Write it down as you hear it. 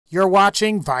You're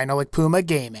watching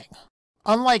VinylicPumaGaming.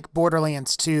 Unlike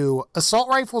Borderlands 2, assault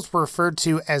rifles were referred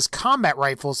to as combat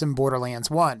rifles in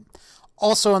Borderlands 1.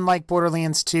 Also, unlike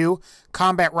Borderlands 2,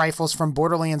 combat rifles from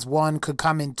Borderlands 1 could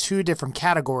come in two different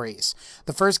categories.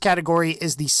 The first category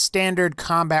is the standard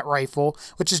combat rifle,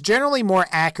 which is generally more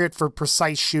accurate for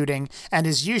precise shooting and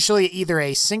is usually either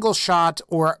a single shot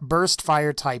or burst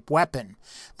fire type weapon.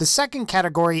 The second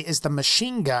category is the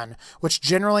machine gun, which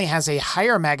generally has a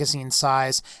higher magazine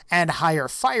size and higher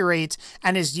fire rate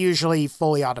and is usually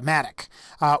fully automatic.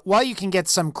 While you can get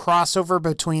some crossover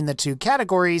between the two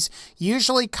categories,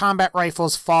 usually combat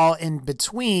rifles fall in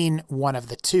between one of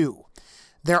the two.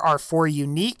 There are 4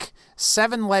 unique,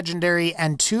 7 legendary,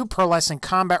 and 2 pearlescent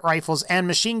combat rifles and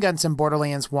machine guns in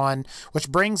Borderlands 1, which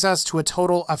brings us to a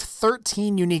total of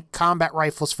 13 unique combat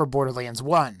rifles for Borderlands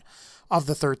 1. Of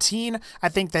the 13, I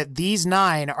think that these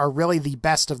 9 are really the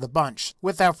best of the bunch.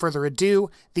 Without further ado,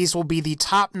 these will be the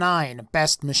top 9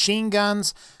 best machine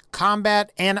guns,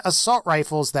 combat, and assault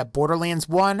rifles that Borderlands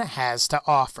 1 has to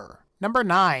offer. Number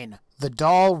 9. The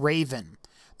Dahl Raven.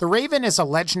 The Raven is a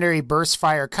legendary burst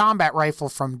fire combat rifle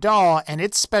from Dahl, and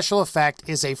its special effect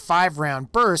is a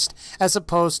 5-round burst as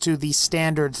opposed to the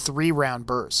standard 3-round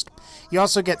burst. You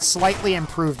also get slightly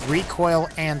improved recoil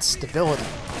and stability.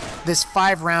 This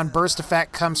 5-round burst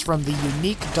effect comes from the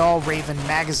unique Dahl Raven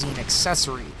magazine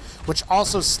accessory, which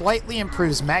also slightly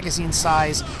improves magazine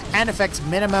size and affects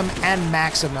minimum and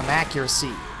maximum accuracy.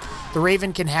 The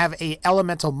Raven can have an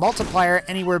elemental multiplier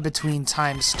anywhere between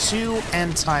 ×2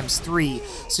 and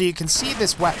 ×3, so you can see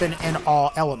this weapon in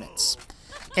all elements.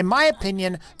 In my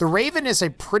opinion, the Raven is a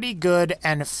pretty good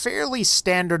and fairly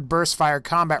standard burst fire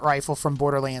combat rifle from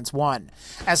Borderlands 1.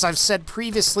 As I've said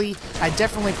previously, I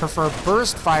definitely prefer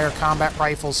burst fire combat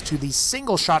rifles to the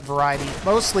single shot variety,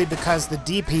 mostly because the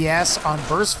DPS on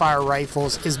burst fire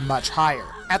rifles is much higher.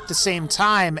 At the same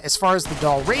time, as far as the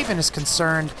Dahl Raven is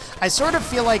concerned, I sort of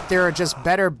feel like there are just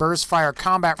better burst fire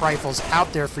combat rifles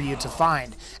out there for you to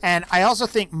find, and I also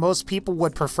think most people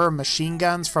would prefer machine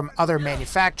guns from other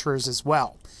manufacturers as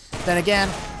well. Then again,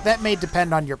 that may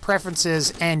depend on your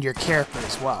preferences and your character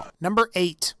as well. Number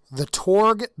 8. The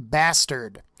Torg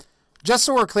Bastard. Just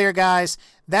so we're clear, guys,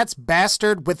 that's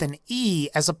bastard with an E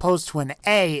as opposed to an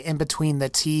A in between the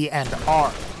T and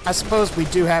R. I suppose we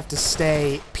do have to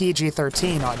stay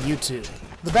PG-13 on YouTube.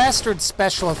 The Bastard's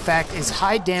special effect is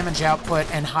high damage output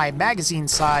and high magazine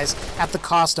size at the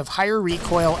cost of higher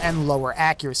recoil and lower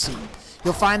accuracy.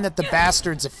 You'll find that the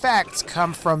Bastard's effects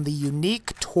come from the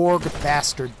unique Torg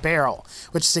Bastard barrel,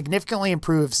 which significantly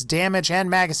improves damage and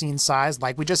magazine size,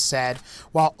 like we just said,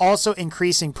 while also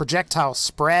increasing projectile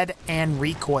spread and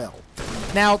recoil.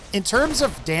 Now, in terms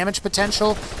of damage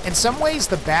potential, in some ways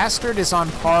the Bastard is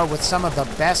on par with some of the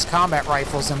best combat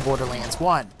rifles in Borderlands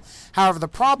 1. However, the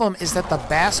problem is that the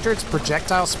Bastard's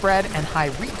projectile spread and high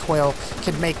recoil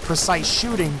can make precise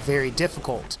shooting very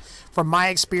difficult. From my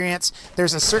experience,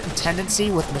 there's a certain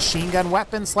tendency with machine gun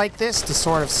weapons like this to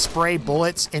sort of spray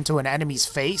bullets into an enemy's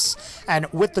face, and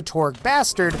with the Torg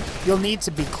Bastard, you'll need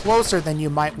to be closer than you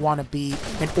might want to be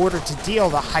in order to deal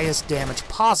the highest damage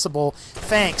possible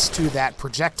thanks to that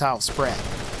projectile spread.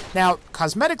 Now,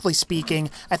 cosmetically speaking,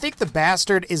 I think the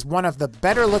Bastard is one of the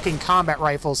better looking combat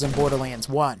rifles in Borderlands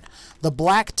 1. The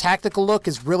black tactical look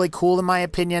is really cool in my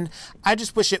opinion. I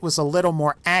just wish it was a little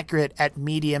more accurate at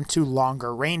medium to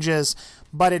longer ranges,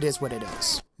 but it is what it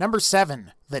is. Number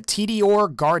 7. The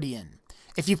TDR Guardian.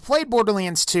 If you've played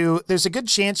Borderlands 2, there's a good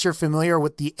chance you're familiar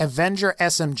with the Avenger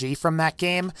SMG from that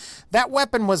game. That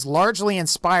weapon was largely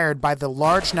inspired by the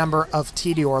large number of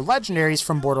TDR legendaries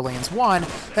from Borderlands 1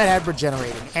 that had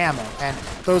regenerating ammo, and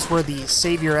those were the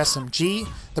Savior SMG,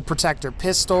 the Protector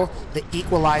Pistol, the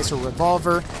Equalizer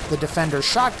Revolver, the Defender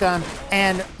Shotgun,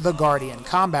 and the Guardian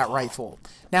Combat Rifle.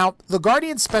 Now, the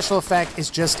Guardian's special effect is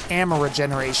just ammo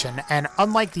regeneration, and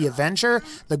unlike the Avenger,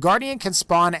 the Guardian can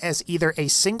spawn as either a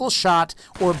single shot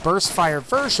or burst fire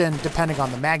version depending on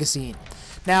the magazine.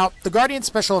 Now, the Guardian's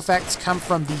special effects come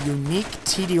from the unique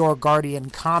TDR Guardian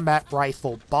combat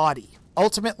rifle body.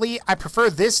 Ultimately, I prefer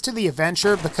this to the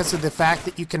Avenger because of the fact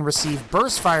that you can receive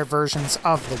burst fire versions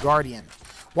of the Guardian.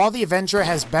 While the Avenger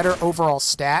has better overall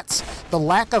stats, the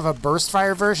lack of a burst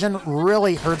fire version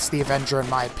really hurts the Avenger in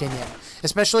my opinion,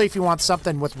 especially if you want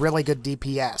something with really good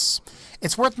DPS.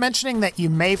 It's worth mentioning that you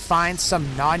may find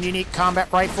some non-unique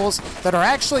combat rifles that are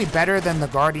actually better than the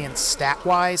Guardian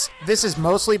stat-wise. This is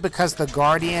mostly because the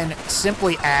Guardian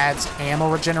simply adds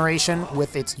ammo regeneration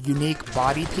with its unique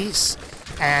body piece,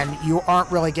 and you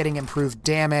aren't really getting improved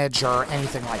damage or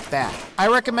anything like that. I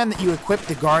recommend that you equip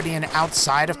the Guardian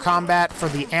outside of combat for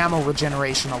the ammo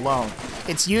regeneration alone.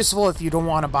 It's useful if you don't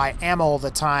want to buy ammo all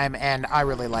the time, and I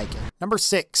really like it. Number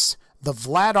 6, the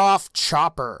Vladov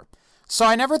Chopper. So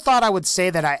I never thought I would say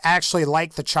that I actually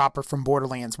like the chopper from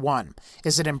Borderlands 1.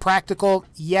 Is it impractical?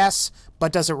 Yes.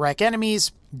 But does it wreck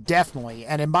enemies? Definitely.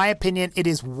 And in my opinion, it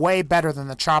is way better than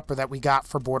the chopper that we got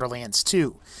for Borderlands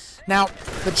 2. Now,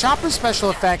 the chopper special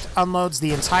effect unloads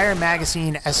the entire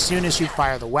magazine as soon as you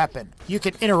fire the weapon. You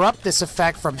can interrupt this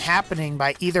effect from happening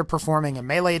by either performing a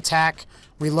melee attack,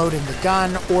 reloading the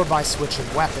gun, or by switching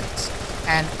weapons.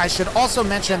 And I should also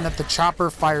mention that the chopper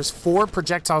fires 4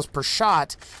 projectiles per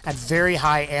shot at very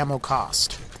high ammo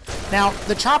cost. Now,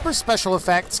 the chopper special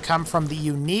effects come from the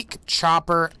unique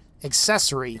chopper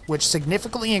accessory, which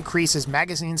significantly increases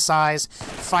magazine size,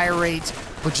 fire rate,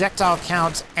 projectile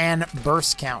count, and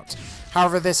burst count.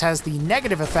 However, this has the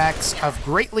negative effects of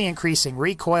greatly increasing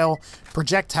recoil,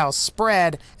 projectile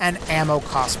spread, and ammo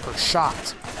cost per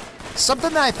shot.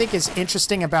 Something that I think is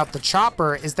interesting about the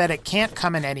chopper is that it can't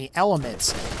come in any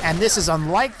elements, and this is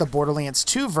unlike the Borderlands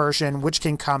 2 version, which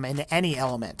can come in any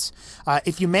element.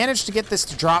 If you manage to get this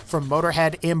to drop from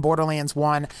Motorhead in Borderlands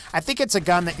 1, I think it's a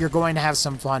gun that you're going to have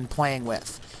some fun playing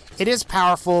with. It is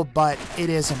powerful, but it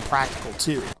is impractical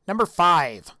too. Number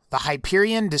 5, the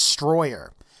Hyperion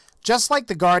Destroyer. Just like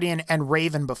the Guardian and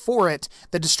Raven before it,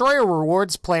 the Destroyer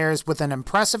rewards players with an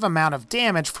impressive amount of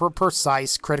damage for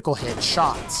precise critical hit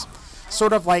shots.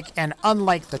 Sort of like, and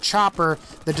unlike the chopper,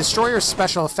 the Destroyer's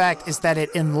special effect is that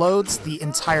it unloads the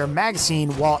entire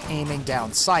magazine while aiming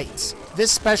down sights. This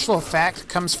special effect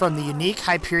comes from the unique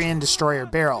Hyperion Destroyer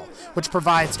barrel, which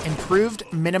provides improved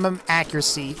minimum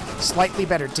accuracy, slightly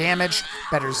better damage,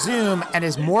 better zoom, and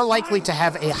is more likely to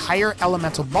have a higher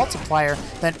elemental multiplier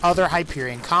than other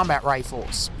Hyperion combat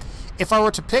rifles. If I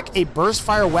were to pick a burst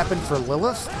fire weapon for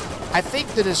Lilith, I think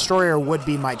the Destroyer would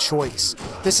be my choice.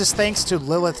 This is thanks to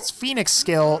Lilith's Phoenix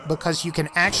skill, because you can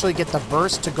actually get the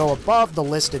burst to go above the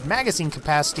listed magazine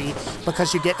capacity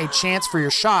because you get a chance for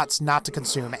your shots not to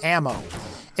consume ammo.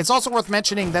 It's also worth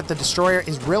mentioning that the Destroyer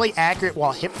is really accurate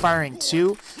while hip firing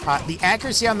too. The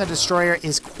accuracy on the Destroyer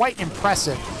is quite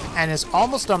impressive and is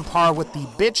almost on par with the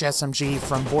bitch SMG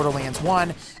from Borderlands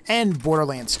 1 and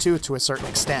Borderlands 2 to a certain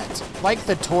extent. Like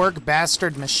the Torg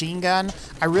Bastard machine gun,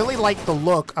 I really like the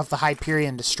look of the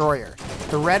Hyperion Destroyer.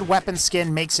 The red weapon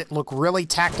skin makes it look really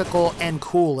tactical and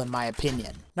cool in my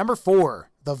opinion. Number 4,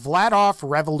 the Vladov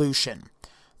Revolution.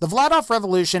 The Vladov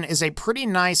Revolution is a pretty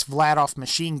nice Vladov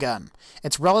machine gun.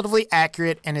 It's relatively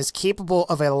accurate and is capable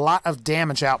of a lot of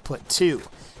damage output too.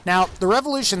 Now, the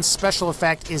Revolution's special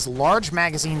effect is large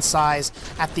magazine size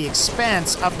at the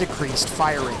expense of decreased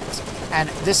fire rate. And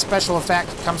this special effect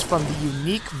comes from the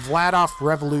unique Vladov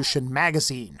Revolution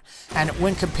magazine. And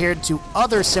when compared to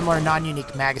other similar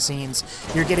non-unique magazines,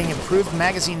 you're getting improved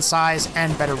magazine size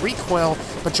and better recoil,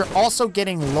 but you're also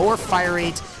getting lower fire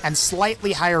rate and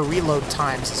slightly higher reload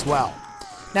times as well.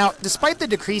 Now, despite the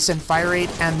decrease in fire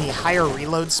rate and the higher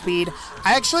reload speed,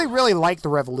 I actually really like the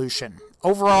Revolution.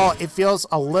 Overall, it feels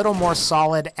a little more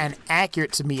solid and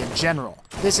accurate to me in general.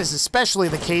 This is especially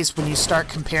the case when you start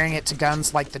comparing it to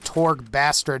guns like the Torg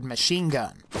Bastard machine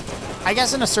gun. I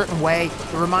guess in a certain way,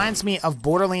 it reminds me of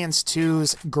Borderlands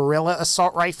 2's Guerrilla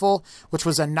Assault Rifle, which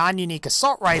was a non-unique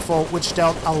assault rifle which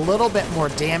dealt a little bit more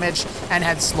damage and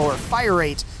had slower fire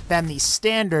rate than the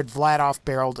standard Vladov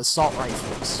barreled assault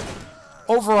rifles.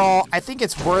 Overall, I think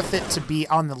it's worth it to be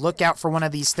on the lookout for one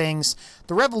of these things.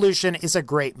 The Revolution is a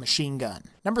great machine gun.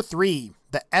 Number 3,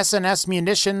 the SNS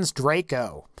Munitions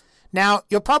Draco. Now,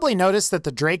 you'll probably notice that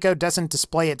the Draco doesn't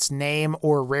display its name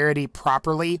or rarity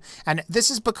properly, and this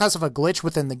is because of a glitch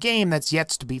within the game that's yet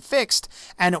to be fixed,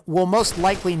 and will most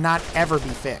likely not ever be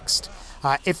fixed.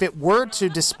 If it were to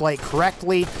display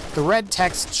correctly, the red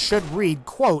text should read,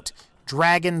 quote,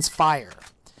 Dragon's Fire.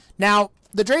 Now,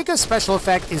 the Draco's special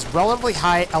effect is relatively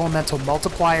high elemental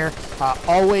multiplier,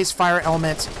 always fire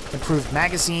element, improved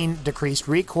magazine, decreased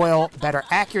recoil, better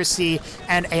accuracy,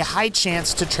 and a high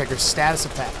chance to trigger status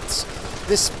effects.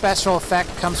 This special effect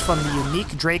comes from the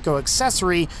unique Draco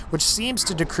accessory, which seems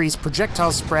to decrease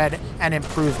projectile spread and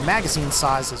improve magazine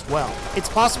size as well. It's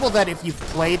possible that if you've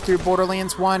played through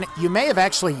Borderlands 1, you may have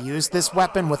actually used this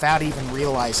weapon without even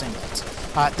realizing it.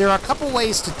 There are a couple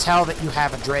ways to tell that you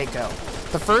have a Draco.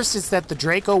 The first is that the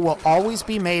Draco will always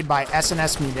be made by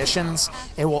SNS Munitions.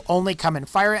 It will only come in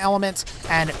fire element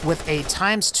and with a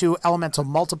 ×2 elemental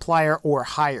multiplier or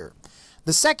higher.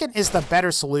 The second is the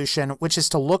better solution, which is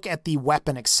to look at the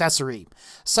weapon accessory.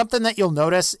 Something that you'll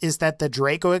notice is that the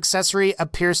Draco accessory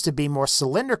appears to be more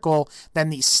cylindrical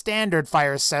than the standard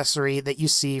fire accessory that you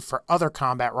see for other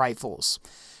combat rifles.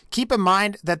 Keep in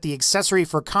mind that the accessory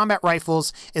for combat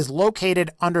rifles is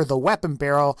located under the weapon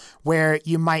barrel where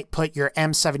you might put your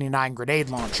M79 grenade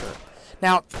launcher.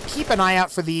 Now, keep an eye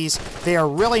out for these. They are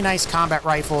really nice combat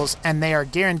rifles, and they are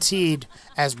guaranteed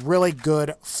as really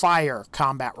good fire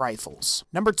combat rifles.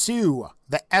 Number 2,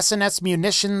 the S&S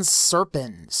Munitions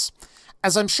Serpens.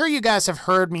 As I'm sure you guys have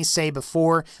heard me say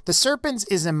before, the Serpens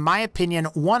is, in my opinion,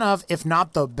 one of, if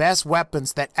not the best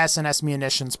weapons that S&S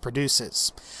Munitions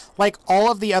produces. Like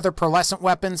all of the other pearlescent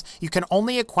weapons, you can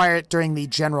only acquire it during the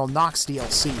General Nox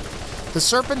DLC. The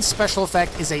Serpent's special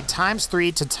effect is a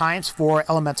 ×3 to ×4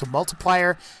 elemental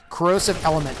multiplier, corrosive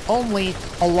element only,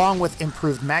 along with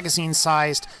improved magazine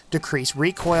size, decreased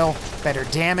recoil, better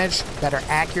damage, better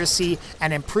accuracy,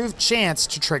 and improved chance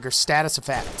to trigger status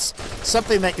effects.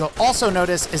 Something that you'll also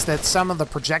notice is that some of the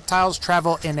projectiles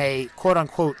travel in a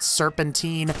quote-unquote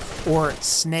serpentine or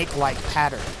snake-like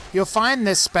pattern. You'll find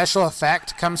this special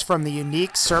effect comes from the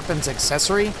unique Serpens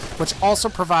accessory, which also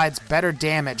provides better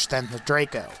damage than the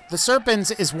Draco. The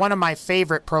Serpens is one of my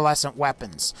favorite pearlescent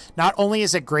weapons. Not only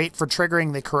is it great for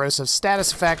triggering the corrosive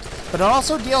status effect, but it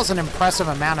also deals an impressive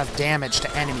amount of damage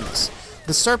to enemies.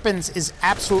 The Serpens is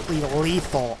absolutely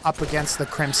lethal up against the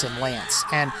Crimson Lance,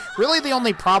 and really the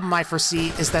only problem I foresee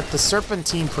is that the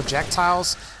serpentine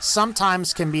projectiles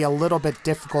sometimes can be a little bit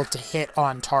difficult to hit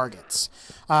on targets.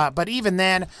 But even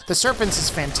then, the Serpens is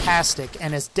fantastic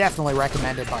and is definitely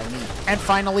recommended by me. And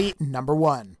finally, number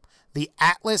 1, the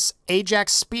Atlas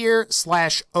Ajax Spear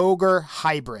 / Ogre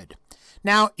Hybrid.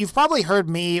 Now, you've probably heard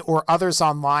me or others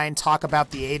online talk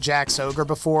about the Ajax Ogre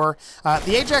before.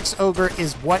 The Ajax Ogre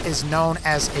is what is known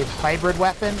as a hybrid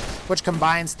weapon, which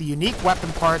combines the unique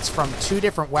weapon parts from 2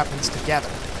 different weapons together.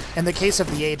 In the case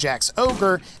of the Ajax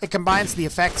Ogre, it combines the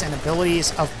effects and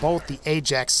abilities of both the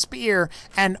Ajax Spear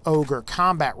and Ogre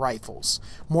combat rifles.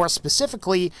 More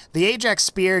specifically, the Ajax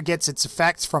Spear gets its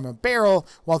effects from a barrel,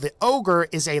 while the Ogre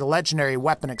is a legendary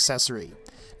weapon accessory.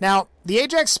 Now, the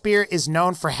Ajax Spear is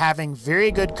known for having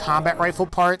very good combat rifle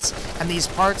parts, and these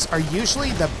parts are usually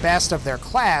the best of their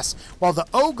class, while the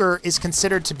Ogre is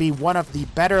considered to be one of the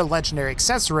better legendary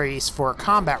accessories for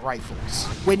combat rifles.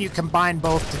 When you combine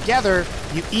both together,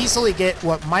 you easily get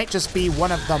what might just be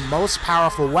one of the most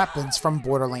powerful weapons from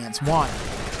Borderlands 1.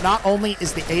 Not only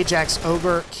is the Ajax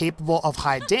Ogre capable of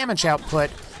high damage output,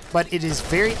 but it is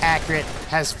very accurate,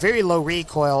 has very low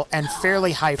recoil, and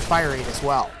fairly high fire rate as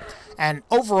well. And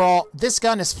overall, this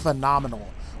gun is phenomenal.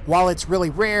 While it's really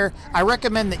rare, I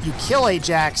recommend that you kill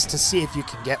Ajax to see if you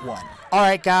can get one.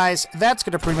 Alright guys, that's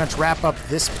going to pretty much wrap up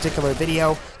this particular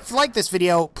video. If you like this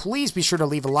video, please be sure to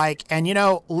leave a like, and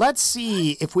let's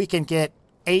see if we can get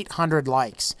 800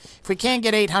 likes. If we can't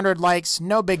get 800 likes,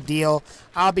 no big deal.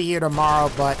 I'll be here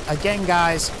tomorrow, but again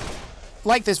guys,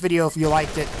 like this video if you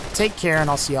liked it. Take care,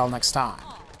 and I'll see y'all next time.